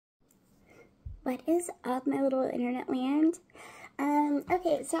What is up, my little internet land?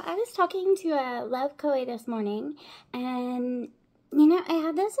 Okay, so I was talking to a love Koe this morning, and I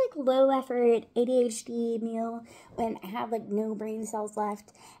had this like low effort ADHD meal when I have like no brain cells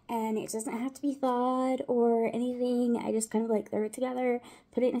left, and it doesn't have to be thawed or anything. I just kind of like throw it together,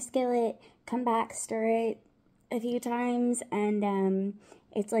 put it in a skillet, come back, stir it a few times, and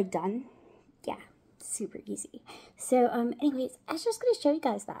it's like done. Yeah, super easy. So, anyways, I was just gonna show you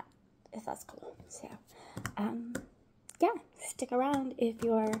guys that, if that's cool. So, yeah, stick around if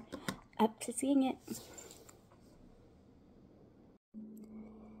you're up to seeing it.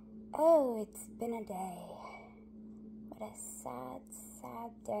 Oh, it's been a day. What a sad,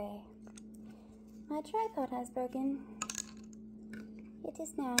 sad day. My tripod has broken. It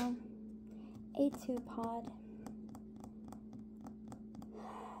is now a 2-pod.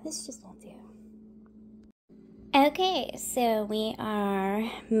 This just won't do. Okay, so we are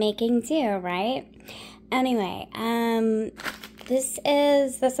making do, right? Anyway, this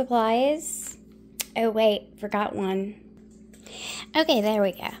is the supplies. Oh wait, forgot one. Okay, there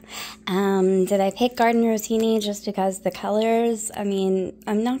we go. Did I pick Garden Rotini just because the colors? I mean,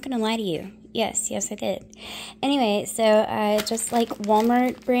 I'm not gonna lie to you. Yes, I did. Anyway, so I just like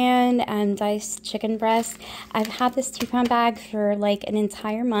Walmart brand diced chicken breast. I've had this 2-pound bag for like an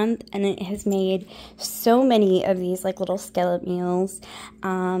entire month, and it has made so many of these like little skillet meals.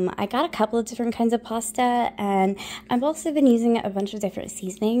 I got a couple of different kinds of pasta, and I've also been using a bunch of different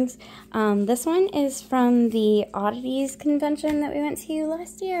seasonings. This one is from the Oddities convention that we went to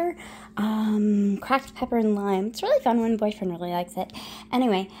last year. Cracked pepper and lime. It's really fun when boyfriend really likes it.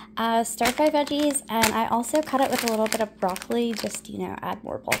 Anyway, stir-fry veggies, and I also cut it with a little bit of broccoli, just, add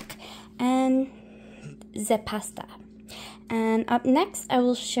more bulk. And the pasta. And up next, I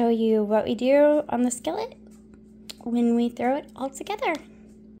will show you what we do on the skillet when we throw it all together.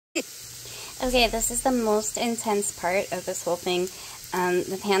 Okay, this is the most intense part of this whole thing.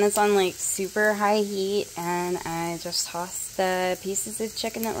 The pan is on like super high heat, and I just tossed the pieces of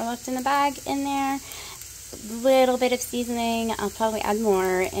chicken that were left in the bag in there. Little bit of seasoning. I'll probably add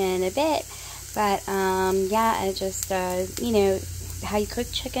more in a bit, but yeah, I just how you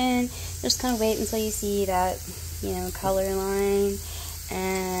cook chicken, just kind of wait until you see that color line.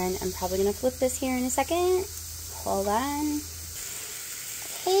 And I'm probably gonna flip this here in a second. Hold on.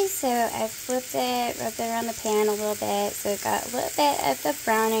 Okay, so I flipped it, rubbed it around the pan a little bit, so it got a little bit of the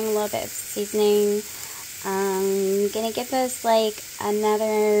browning, a little bit of seasoning. I'm gonna give this like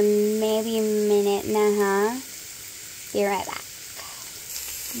another maybe minute and a half. Be right back.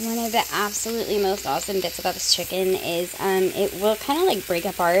 One of the absolutely most awesome bits about this chicken is it will kind of like break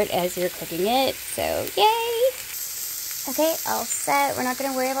apart as you're cooking it, so yay! Okay, all set. We're not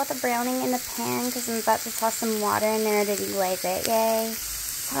gonna worry about the browning in the pan because I'm about to toss some water in there to deglaze it, yay!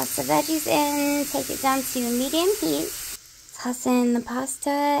 Toss the veggies in, take it down to medium heat. Toss in the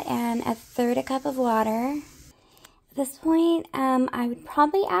pasta and 1/3 cup of water. At this point, I would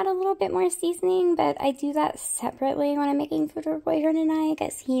probably add a little bit more seasoning, but I do that separately when I'm making food for boyfriend and I,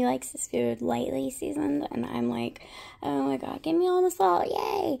 because he likes his food lightly seasoned, and I'm like, oh my god, give me all the salt,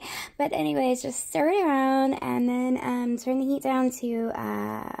 yay! But anyways, just stir it around, and then turn the heat down to,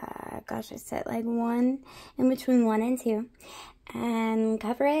 gosh, I set like 1, in between 1 and 2. And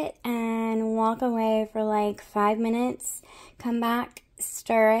cover it and walk away for like 5 minutes. Come back,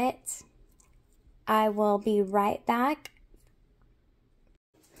 stir it. I will be right back.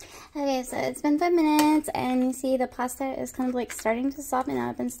 Okay, so it's been 5 minutes, and you see the pasta is kind of like starting to soften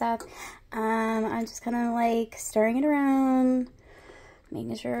up and stuff. I'm just kind of like stirring it around,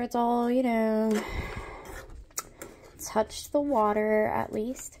 making sure it's all, touched the water at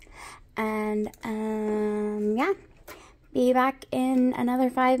least. And yeah. Be back in another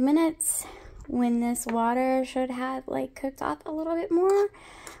 5 minutes when this water should have like cooked off a little bit more,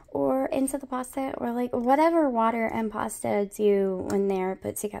 or into the pasta, or like whatever water and pasta do when they're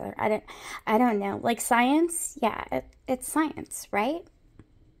put together. I don't know. Like science, yeah, it's science, right?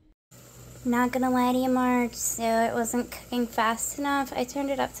 Not gonna lie to you, Marge, so it wasn't cooking fast enough. I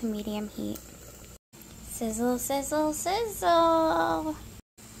turned it up to medium heat. Sizzle, sizzle, sizzle.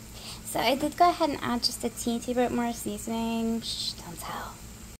 So I did go ahead and add just a teensy bit more seasoning. Shh, don't tell.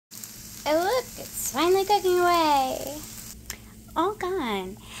 Oh look, it's finally cooking away. All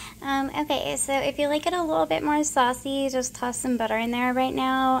gone. Okay, so if you like it a little bit more saucy, just toss some butter in there right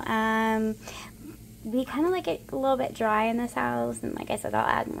now. We kind of like it a little bit dry in this house, and like I said, I'll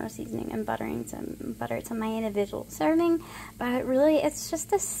add more seasoning and butter to my individual serving. But really, it's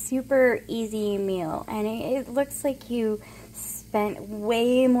just a super easy meal, and it looks like you spent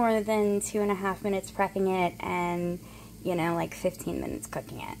way more than 2.5 minutes prepping it and, like 15 minutes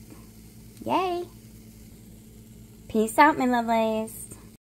cooking it. Yay. Peace out, my lovelies.